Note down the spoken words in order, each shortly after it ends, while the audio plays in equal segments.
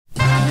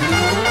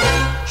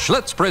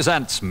Schlitz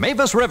presents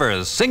Mavis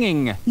Rivers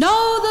singing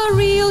Know the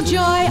real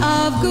joy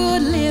of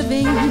good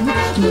living.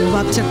 Move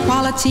up to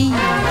quality,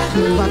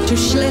 move up to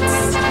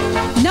Schlitz.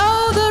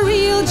 Know the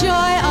real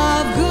joy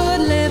of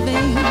good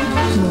living.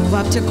 Move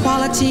up to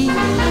quality,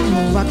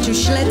 move up to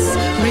Schlitz.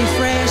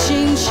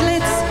 Refreshing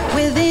Schlitz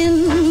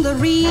within the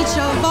reach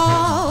of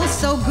all.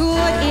 So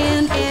good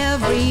in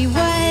every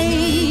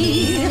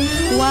way.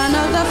 One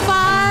of the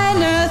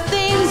finer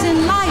things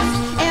in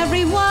life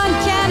everyone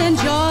can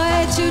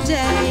enjoy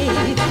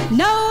today.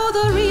 Know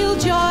the real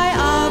joy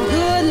of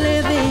good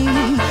living.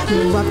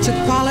 Move up to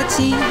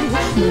quality,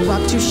 move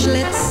up to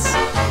Schlitz.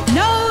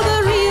 Know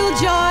the real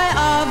joy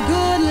of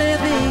good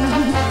living.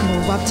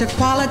 Move up to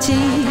quality,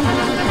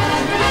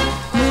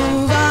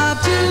 move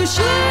up to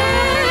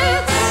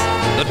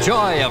Schlitz. The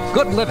Joy of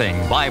Good Living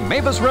by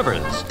Mavis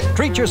Rivers.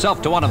 Treat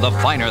yourself to one of the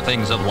finer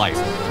things of life.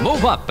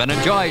 Move up and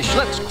enjoy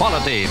Schlitz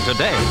quality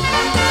today.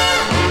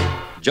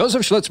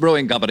 Joseph Schlitz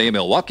Brewing Company,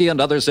 Milwaukee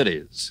and other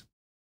cities.